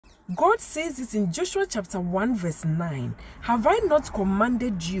God says it in Joshua chapter 1 verse 9. Have I not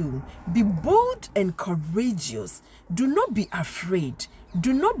commanded you? Be bold and courageous. Do not be afraid.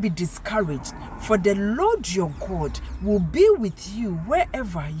 Do not be discouraged, for the Lord your God will be with you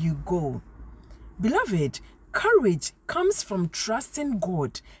wherever you go. Beloved, courage comes from trusting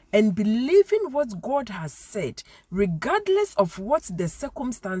God and believing what God has said, regardless of what the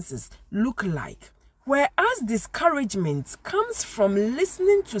circumstances look like. Whereas discouragement comes from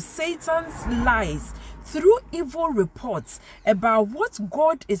listening to Satan's lies through evil reports about what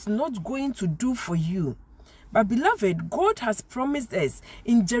God is not going to do for you. But beloved, God has promised us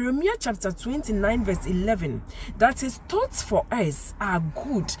in Jeremiah chapter 29 verse 11 that his thoughts for us are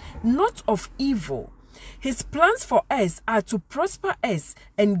good, not of evil. His plans for us are to prosper us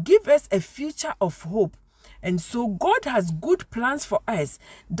and give us a future of hope. And so God has good plans for us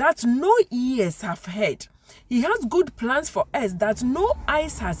that no ears have heard. He has good plans for us that no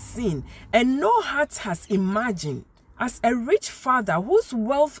eyes has seen and no heart has imagined. As a rich father whose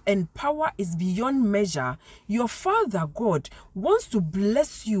wealth and power is beyond measure, your Father God wants to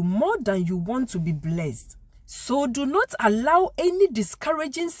bless you more than you want to be blessed. So do not allow any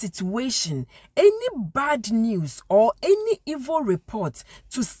discouraging situation, any bad news, or any evil report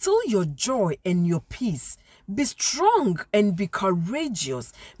to steal your joy and your peace. Be strong and be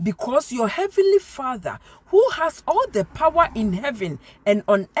courageous, because your heavenly Father, who has all the power in heaven and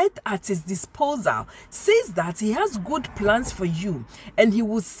on earth at his disposal, says that he has good plans for you, and he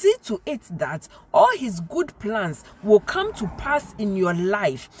will see to it that all his good plans will come to pass in your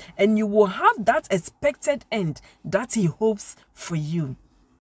life, and you will have that expected end that he hopes for you.